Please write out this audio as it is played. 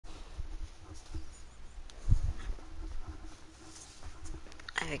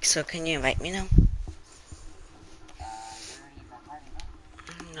Like, so can you invite me now?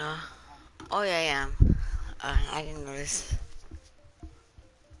 No. Oh yeah, I am. I didn't notice.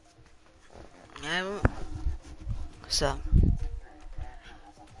 I so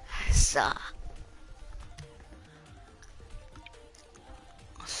so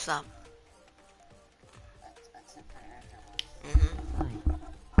so. Mhm.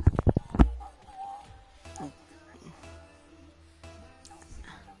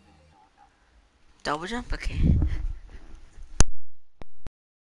 Double jump, okay.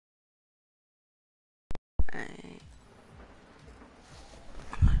 Alright.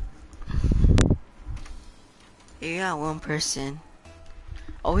 You got one person.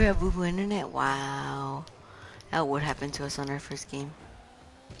 Oh, we have Boo Boo Internet. Wow, that would happen to us on our first game.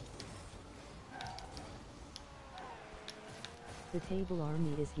 The table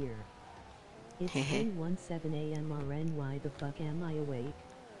army is here. It's 3:17 a.m. RN. Why the fuck am I awake?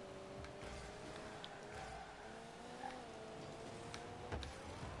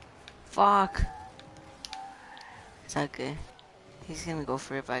 Fuck. It's not good. He's gonna go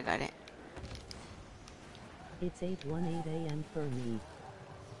for it, but I got it. It's 8:18 a.m. for me.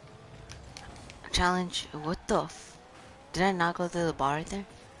 Challenge. What the did I not go through the bar right there?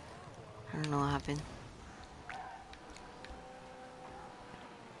 I don't know what happened.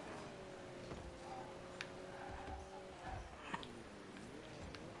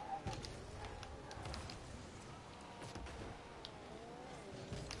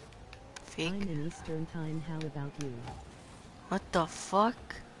 Fake. I'm in Eastern time. How about you? What the fuck?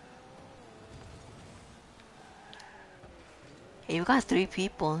 Hey, you got 3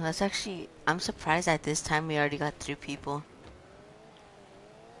 people. That's actually, I'm surprised at this time we already got 3 people.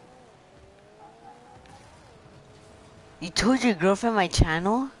 You told your girlfriend my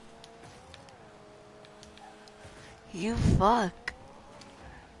channel? You fuck.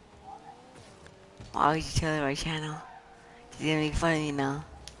 Why would you tell her my channel? She's gonna make fun of me now.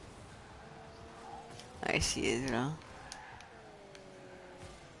 There she is, bro.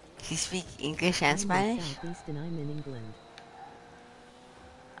 She speak English and Spanish? I'm in Southeast and I'm in England.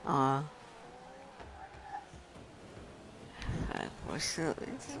 Aw. It's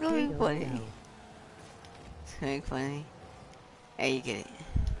gonna be funny. It's gonna be funny. Hey, you get it.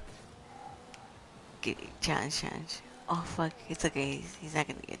 Get it. Challenge. Oh fuck, it's okay. He's not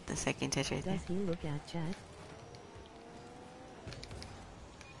gonna get the second touch right there. Does he look at chat?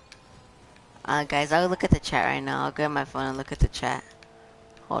 Guys, I'll look at the chat right now. I'll grab my phone and look at the chat.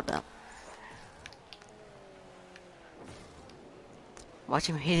 Hold up. Watch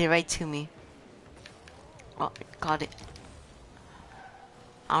him hit it right to me. Oh, got it.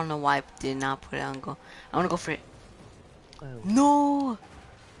 I don't know why I did not put it on go. I wanna go for it. Oh. No!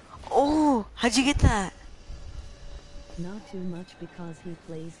 Oh! How'd you get that? Not too much because he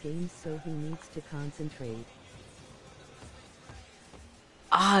plays games so he needs to concentrate.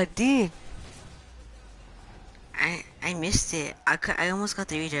 Ah, dude. I missed it. I almost got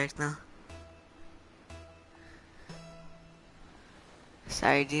the redirect now.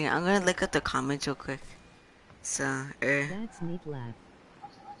 Sorry, dude. I'm gonna look at the comments real quick. So, That's neat laugh.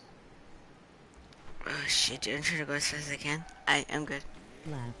 oh shit, dude. I'm trying to go as fast as I can. I'm good.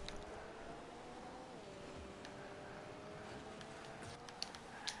 Laugh.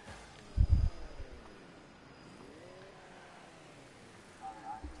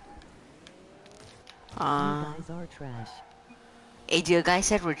 You guys are trash. Hey, dude, guy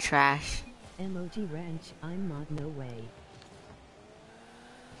said we're trash. Emoji wrench, I'm not, no way.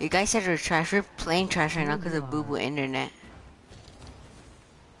 You guys said we're trash. We're playing trash right No, now because you of Boo Boo are. Internet.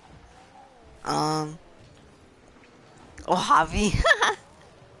 Oh, Javi.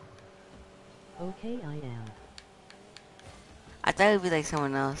 Okay, I am. I thought it would be like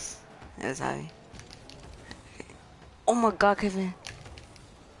someone else. It was Javi. Oh my god, Kevin.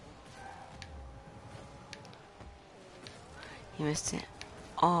 He missed it.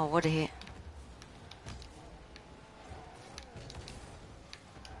 Oh, what a hit.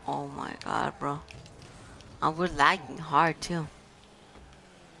 Oh my god, bro. We're lagging hard too.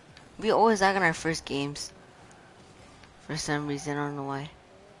 We always lag in our first games. For some reason, I don't know why.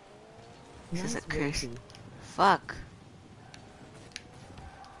 This is a curse. Fuck.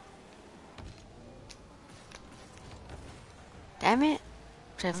 Damn it.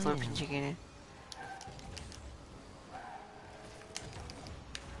 Try floor pinching it.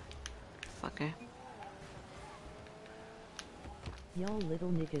 Fucker. Y'all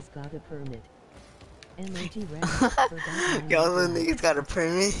little niggas got a permit. Emoji wrench. Y'all little niggas got a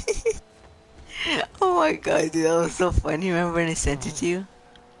permit. Oh my god, dude, that was so funny. Remember when I sent it to you?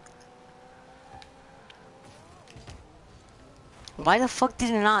 Why the fuck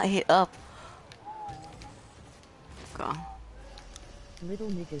did it not hit up? Go. Little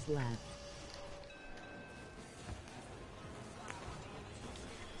niggas laugh.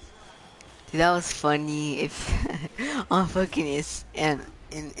 Dude, that was funny. If on fucking and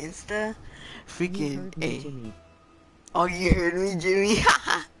in Insta, You freaking heard me, a. Jimmy. Oh, you heard me, Jimmy.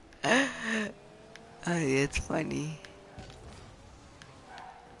 Oh, that's funny.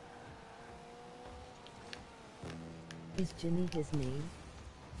 Is Jimmy his name?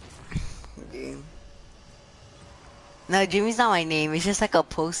 Dude. No, Jimmy's not my name. It's just like a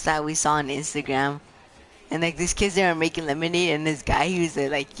post that we saw on Instagram. And like these kids they were making lemonade, and this guy he was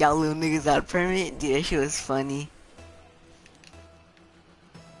like, "Y'all little niggas out permit." Dude, that shit was funny.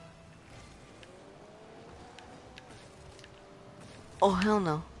 Oh hell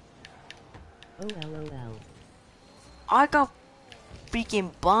no! Oh lol. I got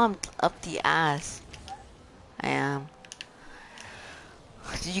freaking bumped up the ass. I am.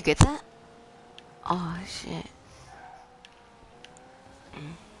 Did you get that? Oh shit!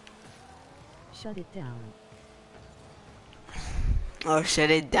 Shut it down. Oh, shut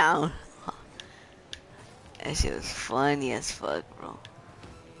it down. That shit was funny as fuck, bro.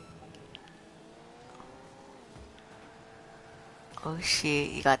 Oh shit,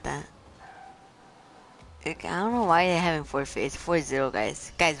 you got that. Like, I don't know why they haven't forfeit. It's 4-0,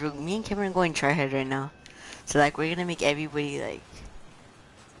 guys. Guys, me and Cameron are going tryhard right now. So like, we're gonna make everybody like.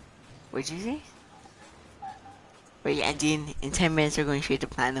 What'd you say? Wait, yeah, dude, in 10 minutes we're going straight to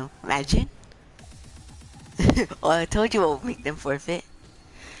platinum. Imagine. Oh, I told you what would make them forfeit.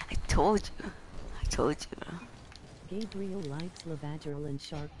 I told you. I told you, bro. Gabriel likes Lavagirl and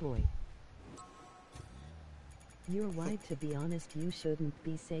Shark Boy. You're white, to be honest. You shouldn't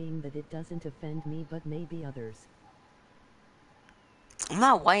be saying that. It doesn't offend me, but maybe others. I'm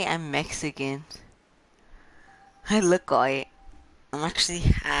not white, I'm Mexican. I look white. I'm actually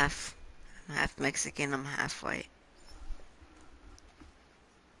half. I'm half Mexican, I'm half white.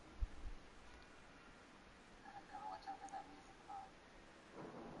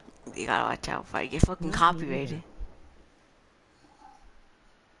 You gotta watch out if I get fucking Not me either. copyrighted.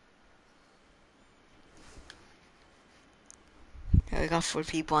 Yeah, we got 4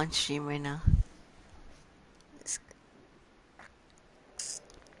 people on stream right now.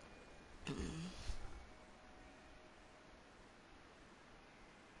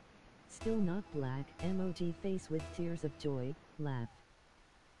 Still not black. Emoji face with tears of joy. Laugh.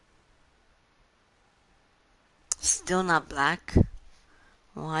 Still not black?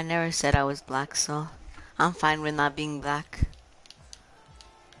 Well, I never said I was black, so I'm fine with not being black.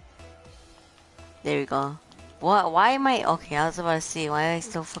 There we go. What? Why am I? Okay, I was about to say, why am I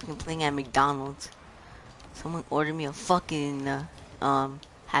still fucking playing at McDonald's? Someone ordered me a fucking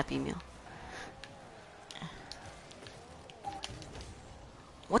Happy Meal.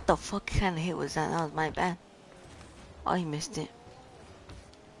 What the fuck kind of hit was that? That was my bad. Oh, he missed it.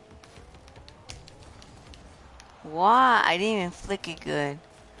 Why? I didn't even flick it good.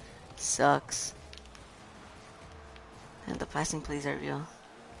 Sucks. And the passing plays are real.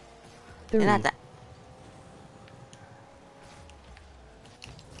 They're not 30. that.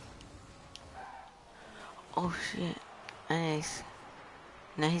 Oh shit. Nice.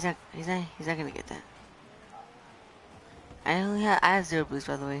 No, he's not. He's not. He's not gonna get that. I have 0 boost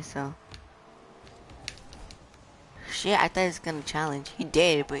by the way, so. Shit, I thought he was gonna challenge. He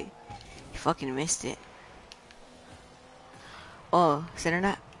did, but he fucking missed it. Oh, center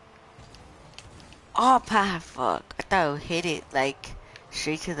that. Oh, pa, fuck. I thought I would hit it like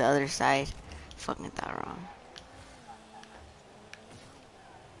straight to the other side. Fucking thought wrong.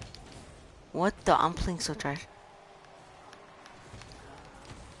 What the? I'm playing so trash.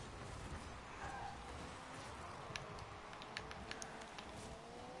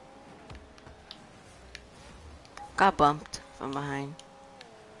 Got bumped from behind.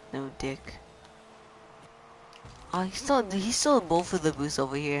 No dick. Oh, he stole both of the boosts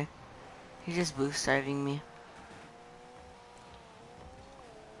over here. He just boost starving me.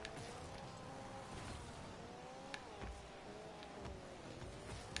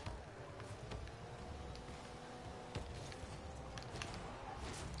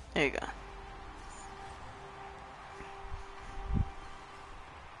 There you go.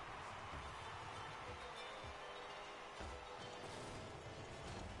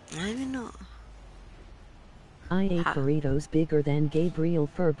 I don't even know. I ate Ha. burritos bigger than Gabriel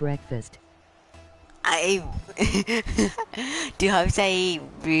for breakfast. I ate Dude, Javi said I ate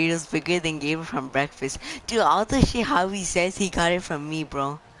burritos bigger than Gabriel from breakfast. Dude, all the shit Javi says he got it from me,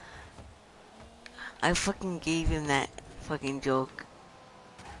 bro. I fucking gave him that fucking joke.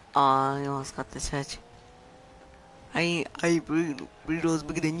 Aw, he almost got the touch. I eat burritos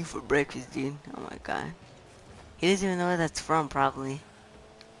bigger than you for breakfast, dude. Oh my god. He doesn't even know where that's from, probably.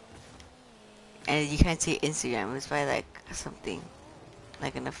 And you can't say Instagram. It's by like something,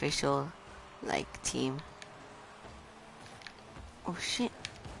 like an official, like team. Oh shit.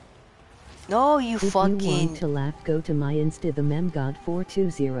 No, you If you want fucking. to laugh, go to my Insta, the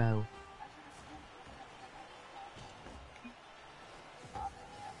memgod420.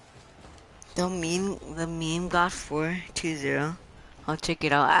 The meme got 420. I'll check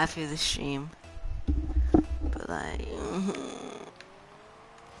it out after the stream. But like,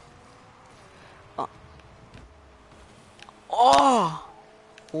 oh, oh,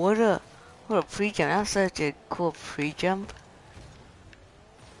 what a pre-jump. That was such a cool pre-jump.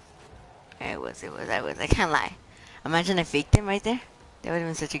 It was. I can't lie. Imagine I faked him right there. That would have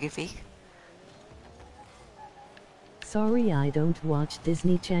been such a good fake. Sorry, I don't watch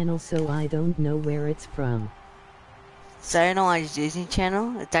Disney Channel, so I don't know where it's from. Sorry, I don't watch Disney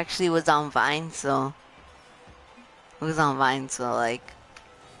Channel. It actually was on Vine, so like,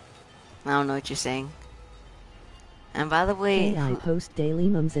 I don't know what you're saying. And by the way, Hey, I post daily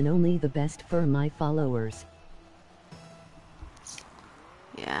memes and only the best for my followers.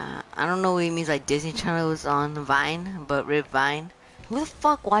 yeah, I don't know what he means like Disney Channel was on Vine, but Rip Vine. Who the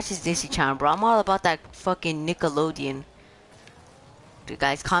fuck watches Disney Channel, bro? I'm all about that fucking Nickelodeon. Dude,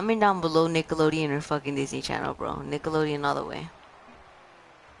 guys, comment down below Nickelodeon or fucking Disney Channel, bro. Nickelodeon all the way.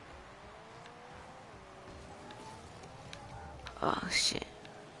 Oh shit.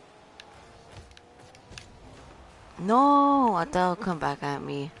 No, I thought he'll come back at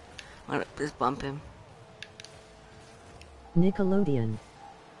me. I'm gonna just bump him. Nickelodeon.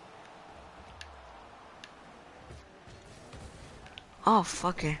 Oh,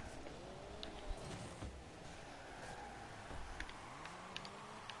 fucker.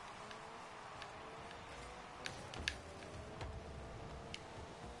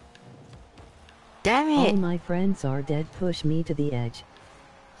 Damn All it! my friends are dead, push me to the edge.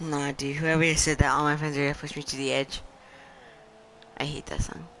 Nah, dude, whoever said that, all my friends are gonna push me to the edge. I hate that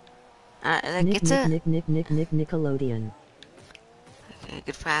song. Like, it's a Nickelodeon. okay,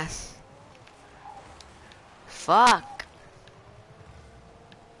 good pass. Fuck!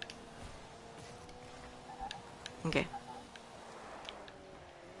 Okay.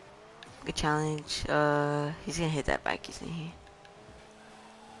 Good challenge. He's gonna hit that back, isn't he?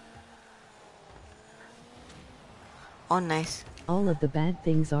 Oh, nice. All of the bad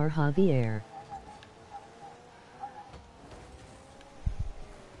things are Javier.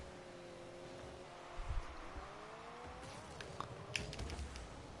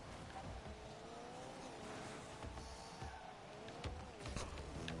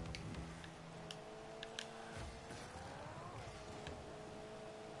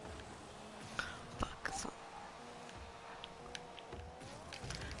 Fuck.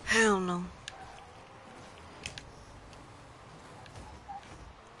 Hell no.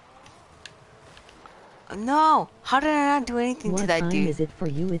 No! How did I not do anything to What that time dude? is it for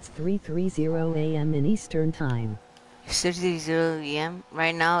you? It's 3:30 a.m. in Eastern Time. 6:00 a.m.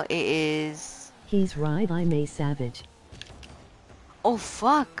 Right now it is. He's right, I'm a savage. Oh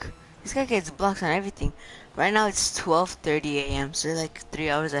fuck! This guy gets blocks on everything. Right now it's 12:30 a.m. So they're like 3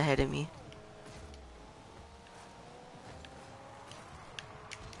 hours ahead of me.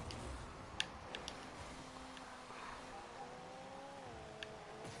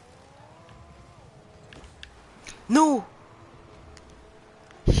 No!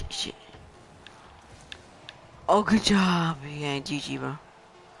 Shit. Oh, good job. Yeah, GG, bro.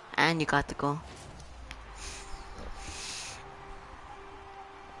 And you got the goal.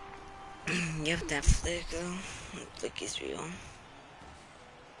 You have that flick, though. Flick is real.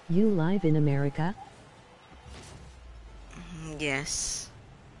 You live in America? Yes.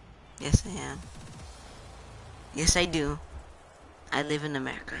 Yes, I am. Yes, I do. I live in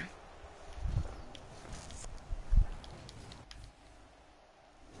America.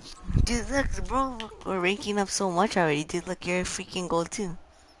 Dude, look, bro. We're ranking up so much already. Dude, look, you're a freaking goal, too.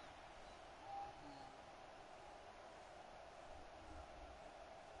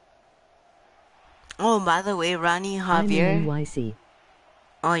 Oh, by the way, Ronnie I'm in Javier. NYC.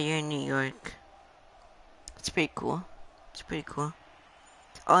 Oh, you're in New York. It's pretty cool. It's pretty cool.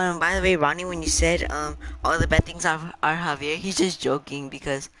 Oh, and by the way, Ronnie, when you said all the bad things are Javier, he's just joking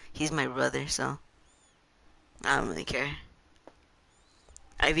because he's my brother, so I don't really care.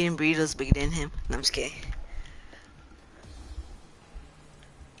 I've eaten burritos bigger than him. No, I'm just kidding.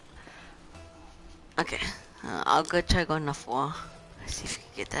 Okay, I'll go try going off wall. See if we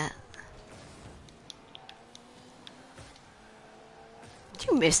can get that. Did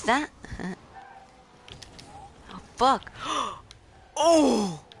you miss that? Oh fuck?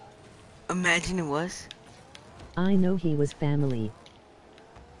 Oh! Imagine it was. I know he was family.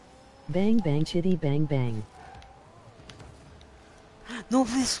 Bang bang chitty bang bang. No,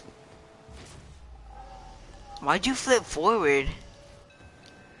 please. Why'd you flip forward?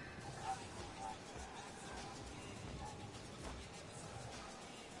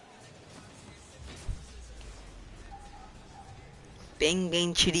 Bang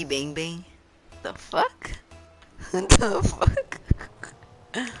bang chitty bang bang. The fuck? The fuck?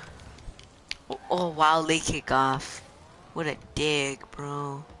 Oh, wow, late kickoff. What a dig,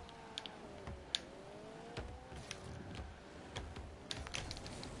 bro.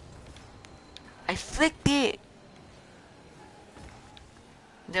 I flicked it.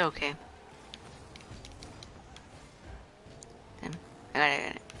 They're okay. Damn. I got it, I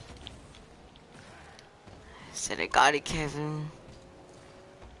got it. Said I got it, Kevin.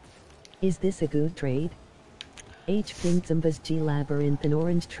 Is this a good trade? H pink Zumbas G labyrinth and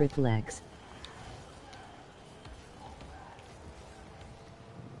orange triple X.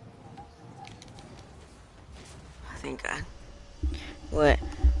 Thank God. What?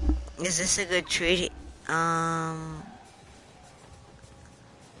 Is this a good trade?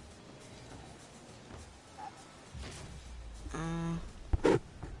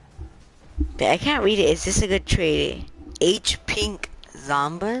 I can't read it. Is this a good trade? H pink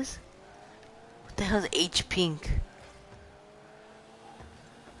zombas? What the hell is H pink?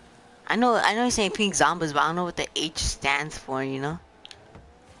 I know you're saying pink zombies, but I don't know what the H stands for, you know?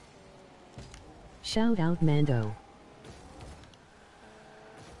 Shout out Mando.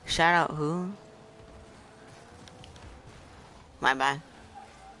 Shout out who? My bad.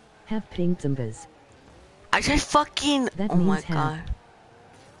 Have pink Zumbas. I just fucking. That oh my means have. god.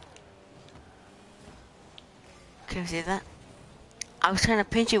 Can you say that? I was trying to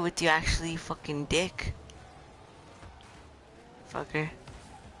pinch it with you, actually, you fucking dick. Fucker.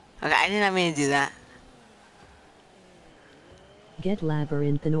 Okay, I did not mean to do that. Get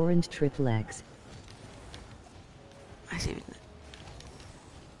labyrinth and orange triple X. I see.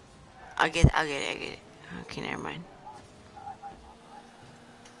 I'll get it, Okay, never mind.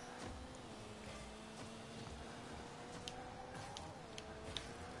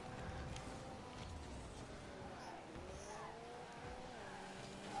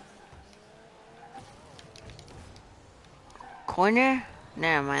 Corner?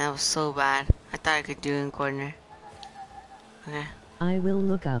 Never mind, that was so bad. I thought I could do it in corner. Okay. I will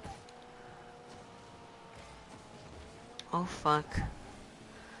look up. Oh fuck.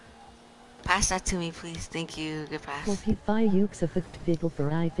 Pass that to me, please. Thank you. Good pass. Popify yuxafukt vigel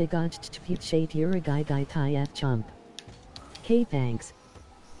for I figotcht pit shade guy tie at chump. K thanks.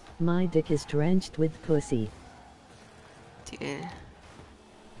 My dick is drenched with pussy. Dude.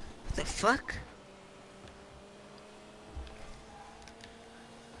 What the fuck?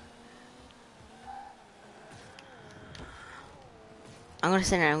 I'm gonna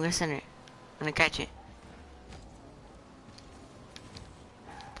center it. I'm gonna catch it.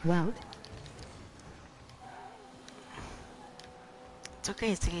 Wout? It's okay,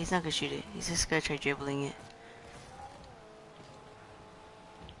 he's not gonna shoot it. He's just gonna try dribbling it.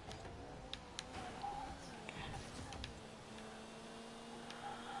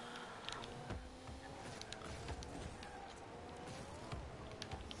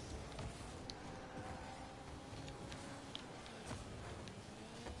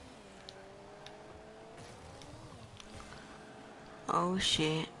 Oh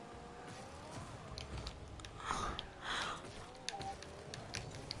shit.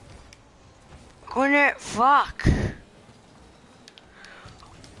 Corner, fuck.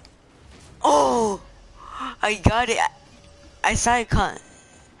 Oh, I got it. I saw it cut.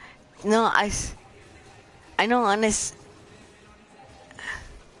 No, I know, honest.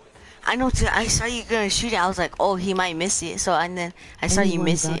 I know. I saw you gonna shoot it. I was like, oh, he might miss it. So and then I saw you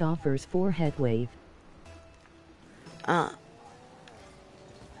miss got it. offers for head wave.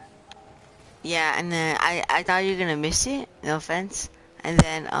 Yeah, and then I thought you were gonna miss it. No offense. And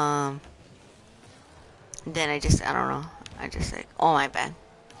then I don't know. I just like, oh my bad.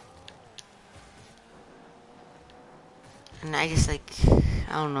 And I just like,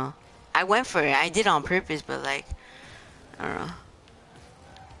 I don't know. I went for it. I did it on purpose, but like, I don't know.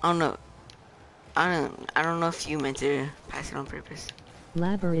 I don't know. I don't know if you meant to pass it on purpose.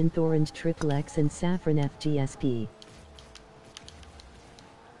 Labyrinth orange triple X and saffron FGSP.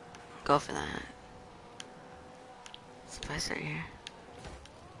 Go for that. Let's pass right here.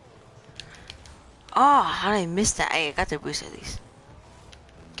 Oh, how did I miss that? I got the boost at least.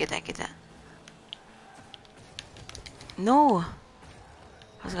 Get that. No!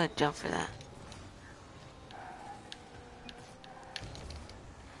 I was gonna jump for that.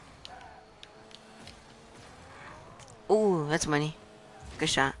 Ooh, that's money. Good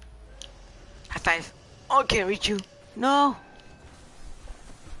shot. High five. Oh, I can't reach you. No.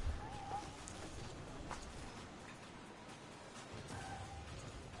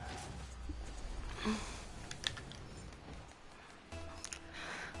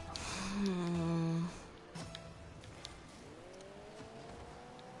 Hmm.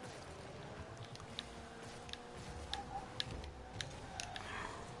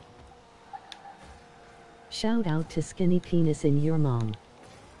 Shout out to skinny penis in your mom.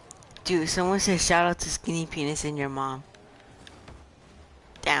 Dude, someone said shout out to skinny penis in your mom.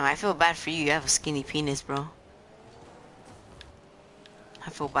 Damn, I feel bad for you. You have a skinny penis, bro. I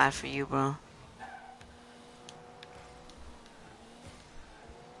feel bad for you, bro.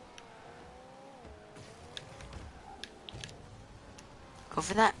 Go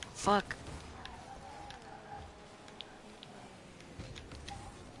for that. Fuck.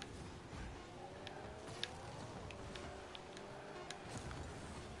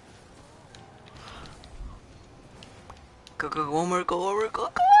 Go, go, one more, go, go.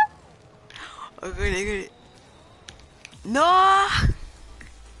 I got it, I got it. No!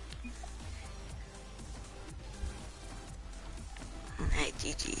 Hey,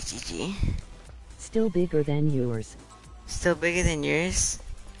 GG, GG. Still bigger than yours. Still bigger than yours?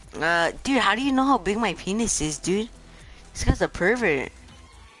 Dude, how do you know how big my penis is, dude? This guy's a pervert.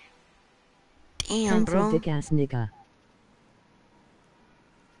 Damn, Pencil bro. dick ass nigga.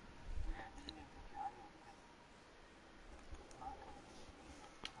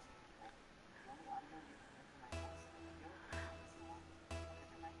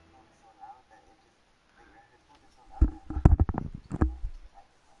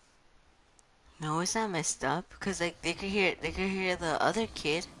 No, it's not messed up, cause like they could hear the other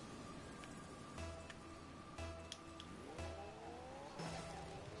kid.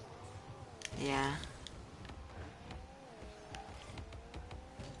 Yeah.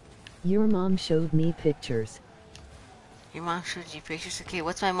 Your mom showed me pictures. Your mom showed you pictures? Okay,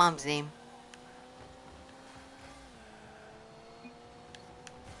 what's my mom's name?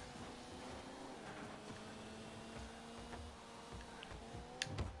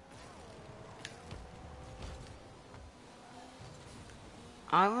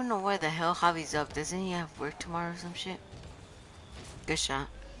 I don't know why the hell Javi's up. Doesn't he have work tomorrow or some shit? Good shot.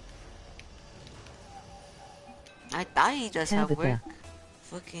 I thought he does have work. Tabitha.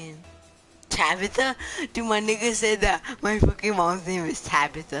 Fucking Tabitha? Dude, my nigga said that my fucking mom's name is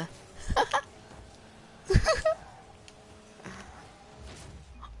Tabitha.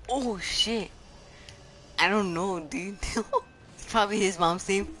 Oh shit. I don't know, dude. It's probably his mom's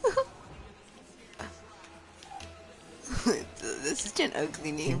name. That's such an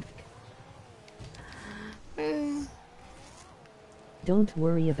ugly name. Don't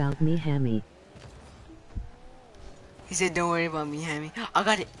worry about me, Hammy. He said, don't worry about me, Hammy. I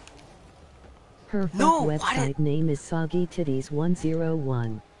got it. Her fuck No, website name is Soggy Titties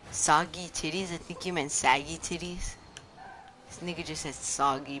 101. Soggy titties? I think you meant saggy titties. This nigga just said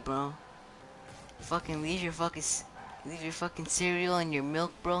soggy, bro. Fucking leave your fucking cereal and your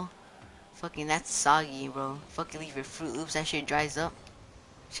milk, bro. Fucking that's soggy, bro. Fucking leave your Fruit Loops. That shit dries up.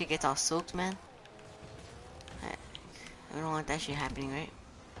 Shit gets all soaked, man. I don't want that shit happening, right?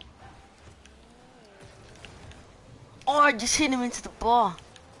 Oh, I just hit him into the ball.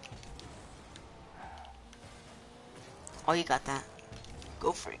 Oh, you got that.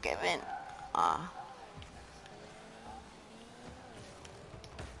 Go for it, Kevin.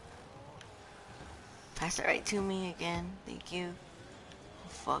 Pass it right to me again. Thank you. Oh,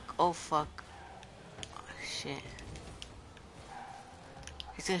 fuck. Oh, fuck. Oh, shit.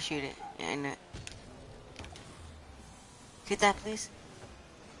 He's gonna shoot it. Yeah, I know it. Hit that, please.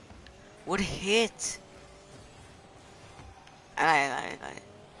 What a hit. I got it.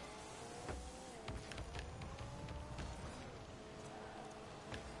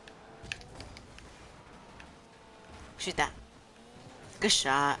 Shoot that. Good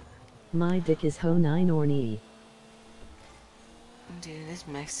shot. My dick is ho 9 orny. Dude, this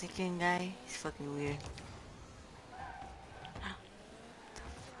Mexican guy, he's fucking weird.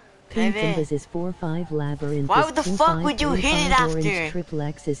 Pink Kevin. Imbas is 4-5 Labyrinth Why is the 2 fuck 5 would you 3 hit it 5 Orange after? Triple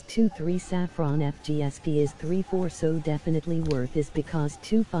X is 2-3 Saffron FGSP is 3-4 so definitely worth is because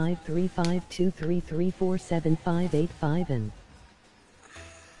 2-5-3-5-2-3-3-4-7-5-8-5 and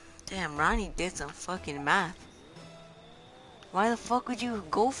Damn, Ronnie did some fucking math. Why the fuck would you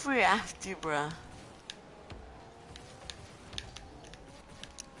go for it after, bruh?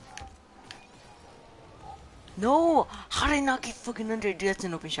 No! How did I not get fucking under? Dude, that's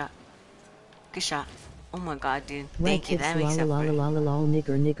an open shot. Good shot. Oh my god, dude. Red Thank you, tips that la makes la up la for la it. la la lol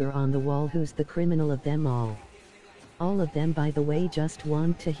nigger nigger on the wall who's the criminal of them all. All of them, by the way, just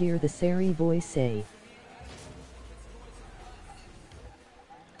want to hear the Sari voice say.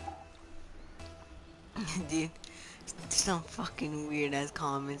 Dude, some fucking weird ass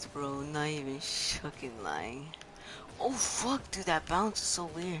comments, bro. Not even fucking lying. Oh fuck, dude, that bounce is so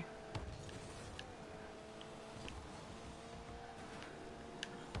weird.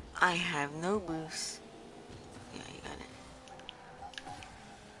 I have no boost. Yeah, you got it.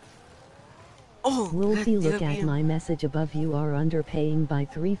 Oh, Wolfie, good, look good at view. my message above. You are underpaying by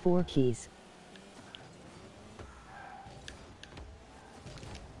 3-4 keys.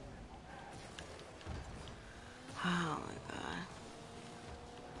 Oh my god.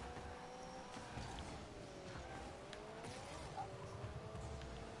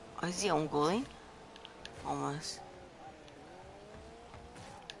 Oh, is he on goaling? Almost.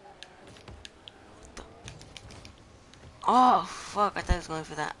 Oh fuck, I thought he was going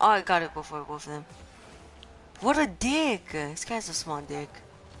for that. Oh, I got it before both of them. What a dick! This guy's a small dick.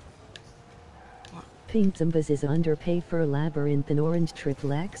 Pink Zumbas is underpay for Labyrinth and Orange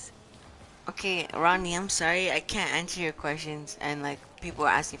Triplex. Okay, Ronnie, I'm sorry, I can't answer your questions. And like, people are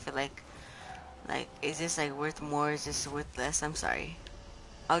asking for like, is this like worth more? Is this worth less? I'm sorry.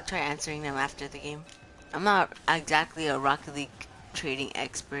 I'll try answering them after the game. I'm not exactly a Rocket League trading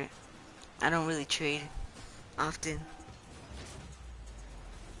expert. I don't really trade often.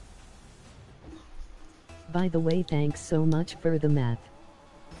 By the way, thanks so much for the math.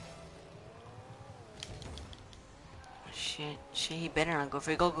 Shit, he better not go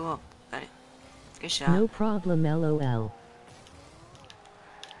for it. Go, go, go. Got it. Good shot. No problem, lol.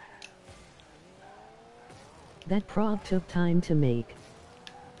 That prog took time to make.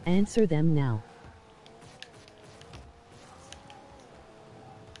 Answer them now.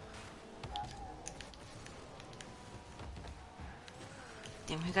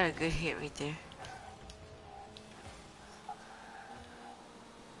 Damn, he got a good hit right there.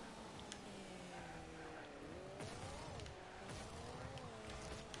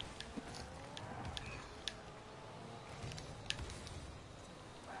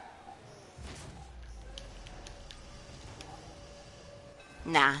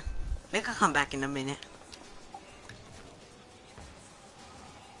 Nah, they could come back in a minute.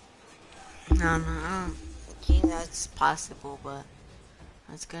 No, no, I don't think that's possible, but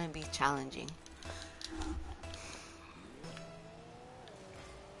it's gonna be challenging.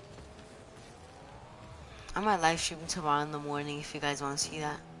 I might live stream tomorrow in the morning if you guys want to see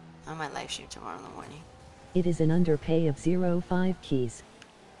that. I might live stream tomorrow in the morning. It is an underpay of 0.5 keys.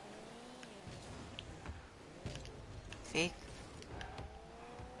 Fake?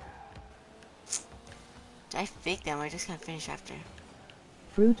 Did I fake them? I just can't finish after.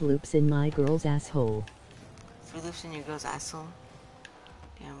 Fruit Loops in my girl's asshole. Fruit Loops in your girl's asshole?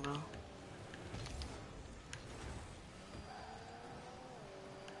 Damn, bro.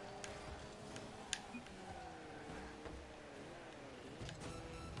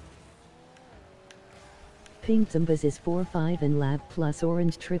 Pink Zumbas is 4-5 and Lab plus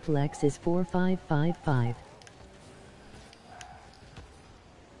Orange Triple X is 4-5-5-5.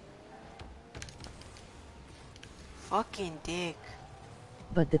 Fucking dick.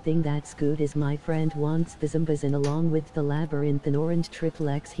 But the thing that's good is my friend wants the Zumbas and along with the Labyrinth and Orange Triple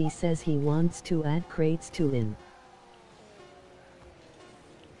X he says he wants to add crates to in.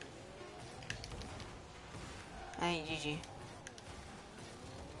 Hey, GG.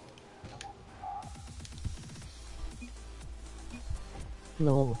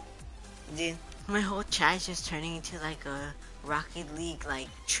 Lol. Dude, my whole chat is just turning into like a Rocket League like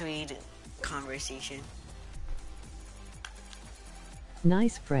trade conversation.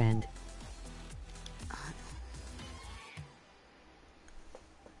 Nice friend.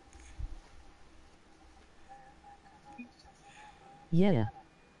 Yeah.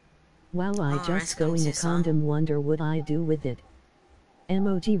 Wow, I Oh, just Rice comes going a his song. condom, wonder what I do with it.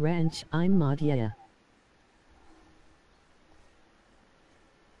 Emoji Ranch, I'm mod, yeah.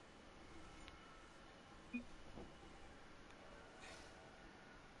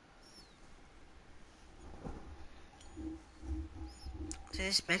 So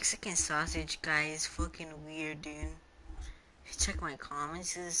this Mexican sausage guy is fucking weird, dude. If you check my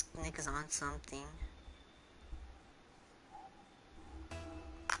comments, this nigga's on something.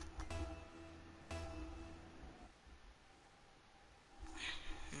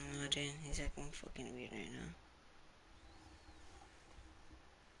 No, dude, he's acting fucking weird right now.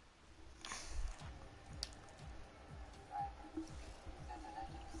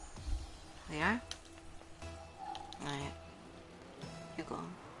 They are? Alright. You go.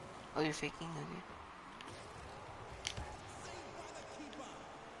 Oh, you're faking? Okay.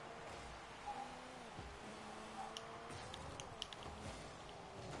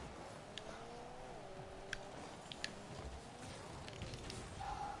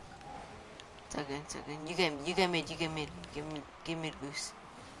 It's okay, it's okay. You get mid, you get mid. Give mid boost.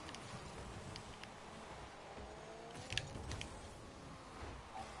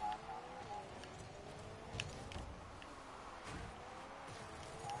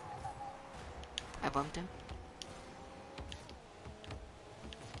 I bumped him.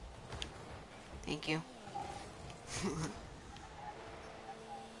 Thank you.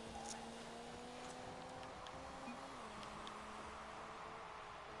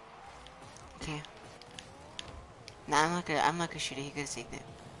 Okay. Nah, I'm not gonna shoot it. He could take it.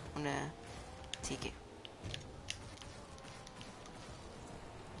 I'm gonna take it.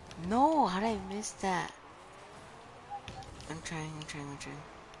 No, how did I miss that? I'm trying.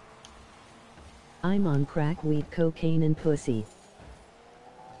 I'm on crack, weed, cocaine, and pussy.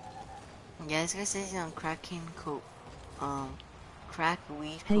 Yeah, this guy says he's on crack, weed,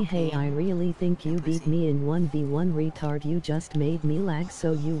 Hey, I cocaine, really think and you beat pussy. me in 1v1 retard. You just made me lag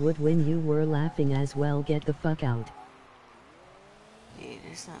so you would win. You were laughing as well. Get the fuck out. Dude,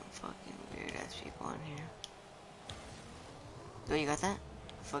 there's some fucking weird ass people on here. Oh, you got that?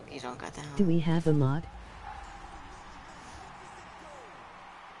 Fuck, you don't got that, huh? Do we have a mod?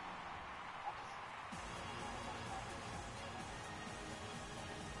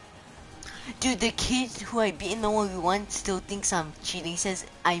 Dude, the kid who I beat in the 1v1 still thinks I'm cheating. He says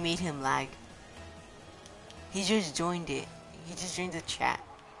I made him lag. He just joined it. He just joined the chat.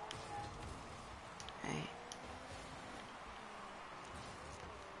 Right.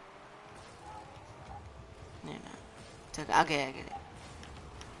 No. It's okay. I get it.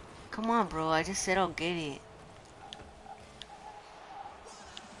 Come on, bro. I just said I'll get it.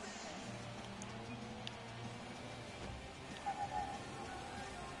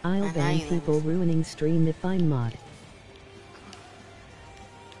 I'll And now ban you let me. people ruining stream if I'm mod.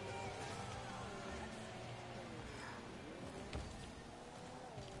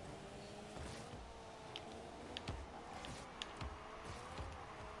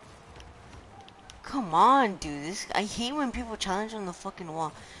 Come on, dude. I hate when people challenge on the fucking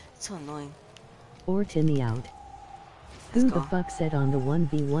wall. It's so annoying. Or Timmy out. Let's Who the go. fuck said on the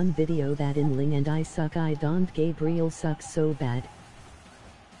 1v1 video that Inling and I suck? I don't. Gabriel sucks so bad.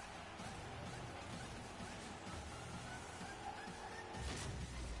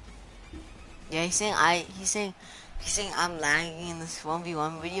 Yeah, he's saying I'm lagging in this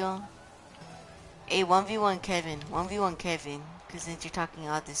 1v1 video. Hey, 1v1 Kevin. 1v1 Kevin. Cause since you're talking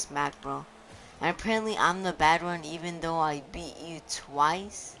about this smack, bro. And apparently I'm the bad one even though I beat you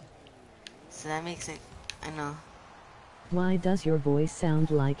twice. So that makes it, I know. Why does your voice sound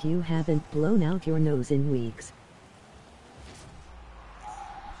like you haven't blown out your nose in weeks?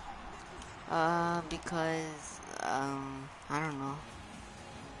 Because, I don't know.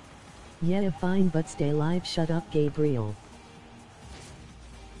 Yeah, fine, but stay alive. Shut up, Gabriel.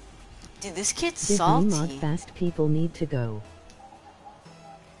 Dude, this kid's Give me mod salty. fast. People need to go.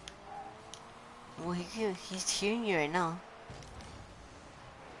 Well, he's hearing you right now.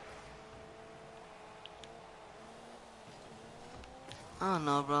 I don't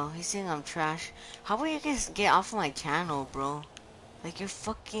know, bro. He's saying I'm trash. How about you guys get off of my channel, bro? Like, you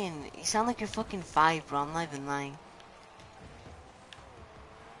sound like you're fucking 5, bro. I'm not even lying.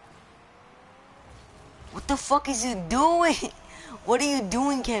 What the fuck is you doing? What are you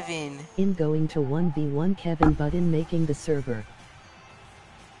doing, Kevin? In going to 1v1 Kevin, but in making the server.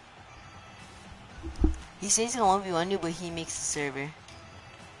 He says he's gonna 1v1 you, but he makes the server.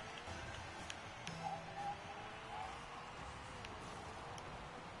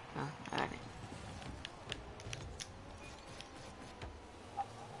 Oh, I got it.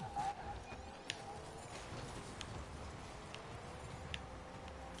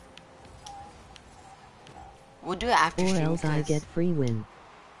 We'll do it after Or stream, else I because... get free win.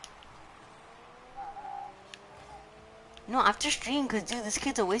 No, after stream, because, dude, this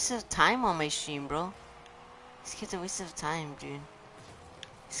kid's a waste of time on my stream, bro. This kid's a waste of time, dude.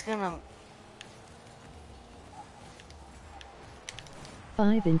 He's gonna...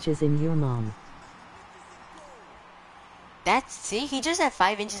 5 inches in your mom. See? He just had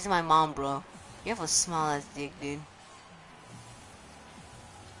 5 inches in my mom, bro. You have a small ass dick, dude.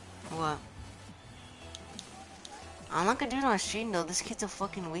 What? I'm not gonna do it on stream, though. This kid's a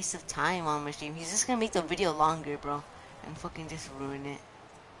fucking waste of time on my stream. He's just gonna make the video longer, bro. And fucking just ruin it.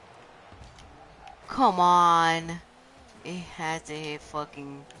 Come on. It had to hit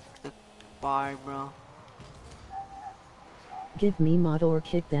fucking the bar, bro. Give me mod or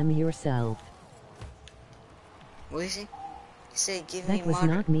kick them yourself. What is he? He said, give me That was mod.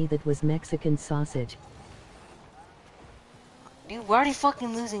 not me, that was Mexican sausage. Dude, we're already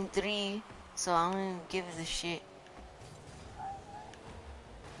fucking losing 3. So I don't even give a shit.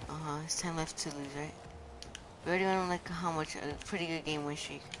 Oh. It's 10 left to lose, right? We already went on like how much? A pretty good game win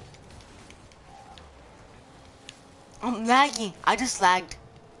streak. I'm lagging. I just lagged.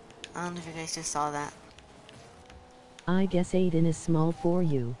 I don't know if you guys just saw that. I guess Aiden is small for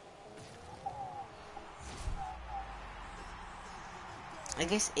you. I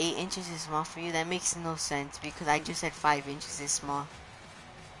guess 8 inches is small for you. That makes no sense because I just said 5 inches is small.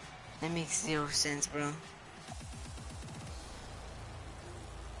 That makes 0 sense, bro.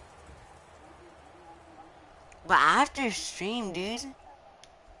 But after stream, dude.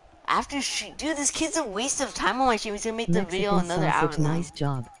 After stream, dude, this kid's a waste of time on my stream. He's gonna make the video Mexican another hour sausage, long. nice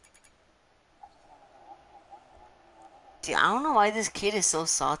job. Dude, I don't know why this kid is so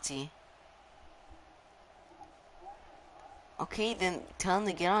salty. Okay, then tell him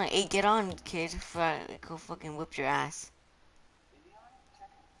to get on. Hey, get on, kid. Before I go fucking whip your ass.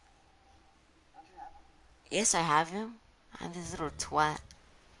 Yes, I have him. I have this little twat.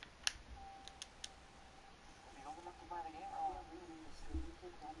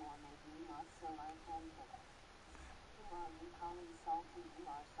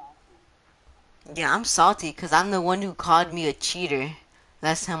 Yeah, I'm salty because I'm the one who called me a cheater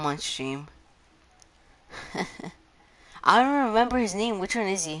last time on stream. I don't remember his name. Which one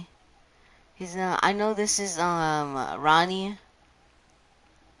is he? He's I know this is Ronnie.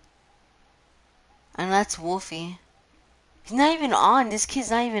 And that's Wolfie. He's not even on. This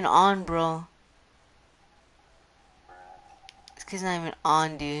kid's not even on, bro. This kid's not even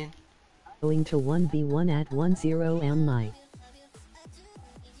on, dude. Going to 1v1 at 10 am my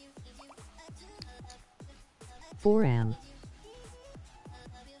 4 am.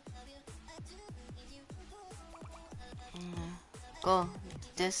 Go.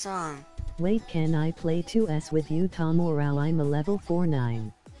 This Wait, can I play 2S with you, Tom, or I'm a level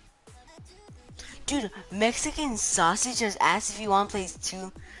 49? Dude, Mexican Sausage just asked if you want to play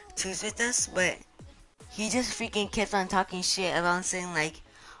twos with us, but he just freaking kept on talking shit about saying like,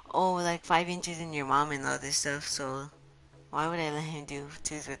 oh, like 5 inches in your mom and all this stuff. So why would I let him do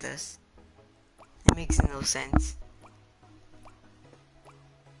twos with us? It makes no sense.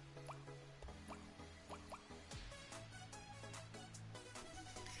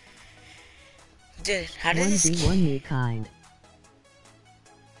 Dude, how did this 1v1 me kind.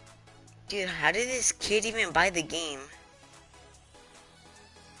 Dude, how did this kid even buy the game?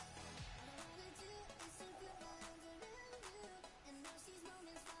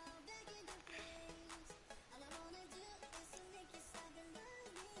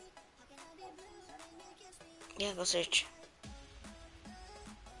 Yeah, go search.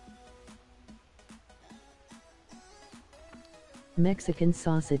 Mexican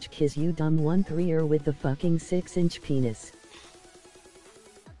sausage kiss, you dumb 1-3er with the fucking 6-inch penis.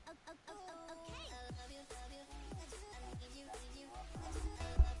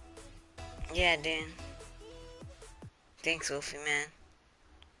 Yeah, dude. Thanks, Wolfie, man.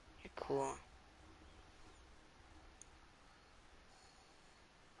 You're cool.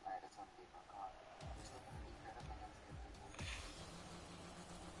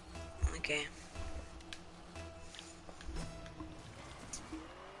 Okay.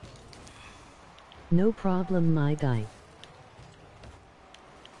 No problem, my guy.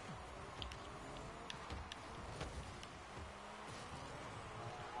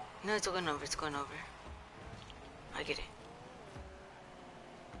 No, it's going over. It's going over. I get it.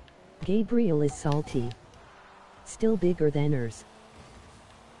 Gabriel is salty. Still bigger than hers.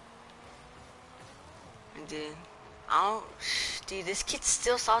 Dude. Dude, this kid's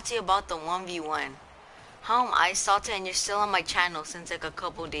still salty about the 1v1. How am I salty and you're still on my channel since like a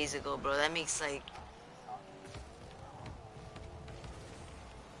couple days ago, bro? That makes like...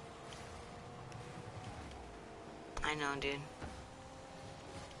 I know, dude.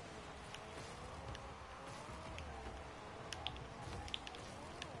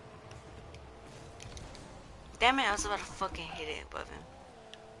 Damn it, I was about to fucking hit it above him.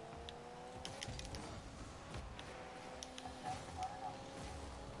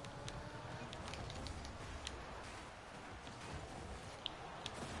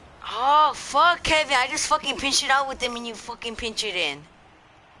 Oh, fuck, Kevin. I just fucking pinched it out with him and you fucking pinch it in.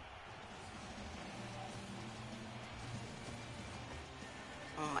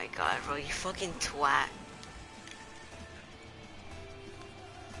 Oh my god, bro. You fucking twat.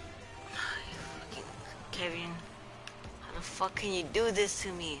 You fucking... Kevin. How the fuck can you do this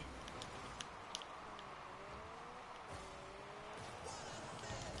to me?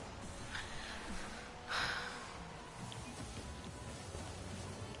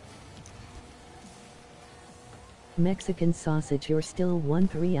 Mexican sausage, you're still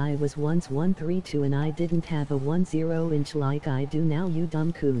 1-3. I was once 1-3-2 and I didn't have a 1-0 like I do now, you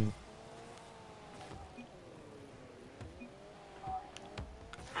dumb coon.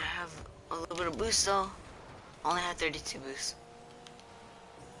 I have a little bit of boost though. Only had 32 boosts.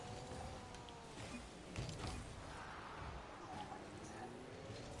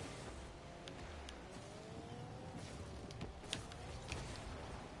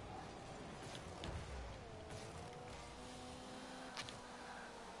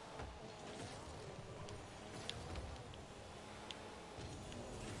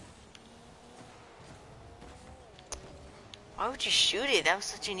 Why would you shoot it? That was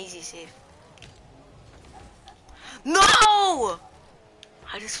such an easy save. No!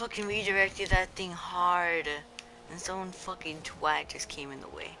 I just fucking redirected that thing hard. And someone fucking twat just came in the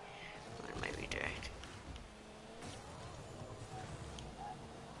way. With my redirect.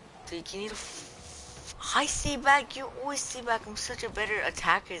 Dude, you need I stay back. You always stay back. I'm such a better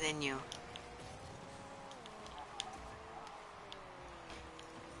attacker than you.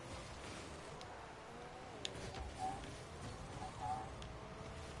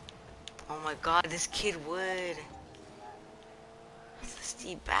 Oh my god, this kid would. Let's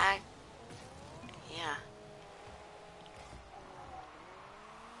stay back. Yeah.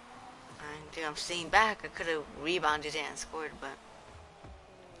 And dude, I'm staying back. I could have rebounded it and scored, but.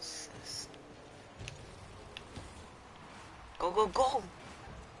 Go, go, go!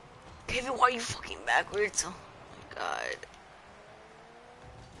 Kevin, why are you fucking backwards? Oh my god.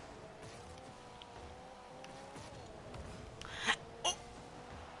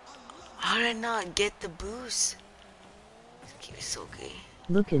 How did I not get the boost? This game is so gay.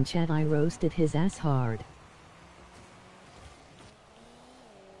 Look in chat, I roasted his ass hard.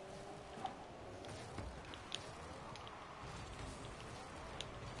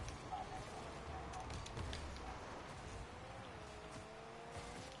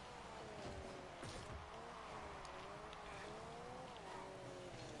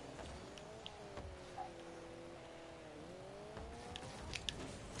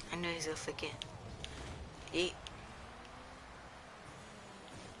 I know he's gonna flick it. Hey.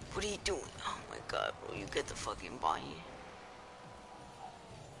 What are you doing? Oh my god, bro. You get the fucking ball here.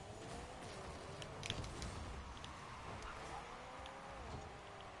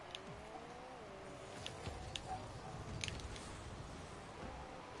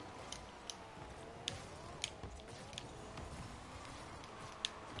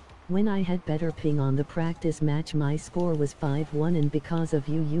 When I had better ping on the practice match, my score was 5-1, and because of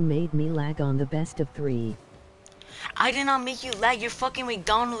you, you made me lag on the best of 3. I did not make you lag. Your fucking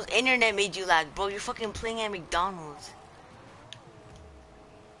McDonald's internet made you lag, bro. You're fucking playing at McDonald's.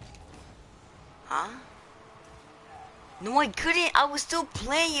 Huh? No, I couldn't. I was still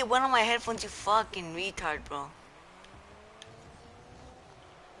playing. It went on my headphones, you fucking retard, bro.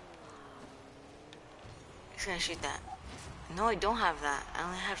 He's gonna shoot that. No, I don't have that. I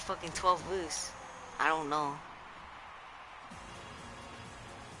only had fucking 12 boosts. I don't know.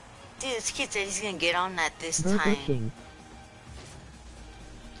 Dude, this kid said he's gonna get on that this Burger time. King.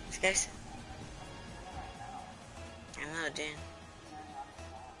 This guy's... I know, dude.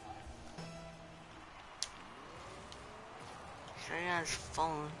 He's already on his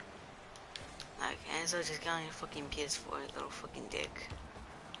phone. Like, Enzo, just got on your fucking PS4, you little fucking dick.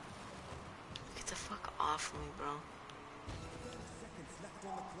 Get the fuck off of me, bro.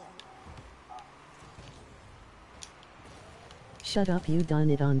 Shut up, you done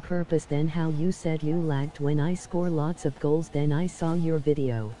it on purpose. Then how you said you lagged when I score lots of goals, then I saw your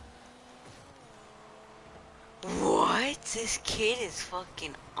video. What? This kid is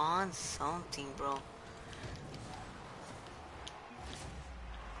fucking on something, bro.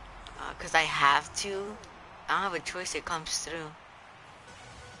 Cause I have to. I don't have a choice, it comes through.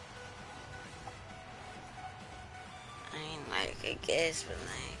 I mean, like, I guess, but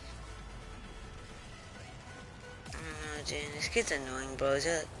like... I don't know, dude. This kid's annoying, bro.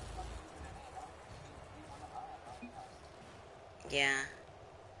 Just... Yeah.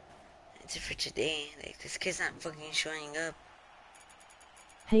 It's it for today. Like, this kid's not fucking showing up.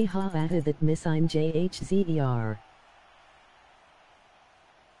 Hey ha atta that miss, I'm JHZER.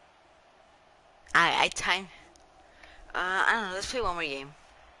 I time. I don't know. Let's play one more game.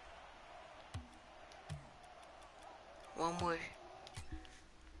 One more.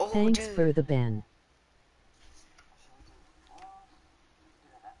 Oh, Thanks dude. for the ban.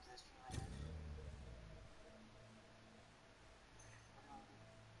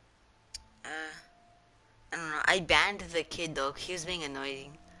 I don't know. I banned the kid though. He was being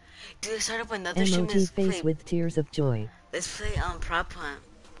annoying. Dude, let's start up another stream. Emoji face with tears of joy. Let's play prop hunt.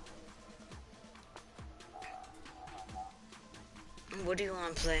 What do you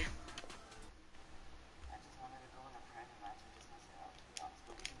want to play?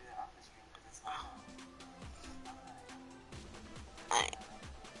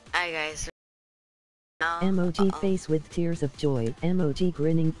 Alright, guys. Now, Emoji face with tears of joy. Emoji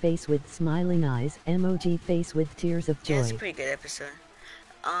grinning face with smiling eyes. Emoji face with tears of yeah, it's a joy. pretty good episode.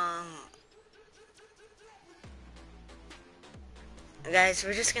 Guys,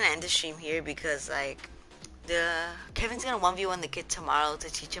 we're just gonna end the stream here because like Kevin's gonna 1v1 the kid tomorrow to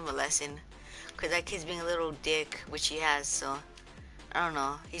teach him a lesson. Cause that kid's being a little dick, which he has. So I don't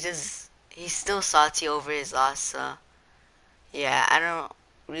know. He's still salty over his loss. So yeah, I don't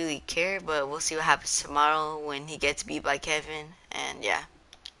really care, but we'll see what happens tomorrow when he gets beat by Kevin. And yeah,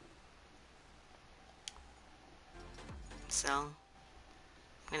 so I'm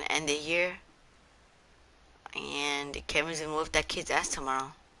gonna end it here. And Kevin's gonna whoop that kid's ass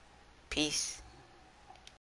tomorrow. Peace.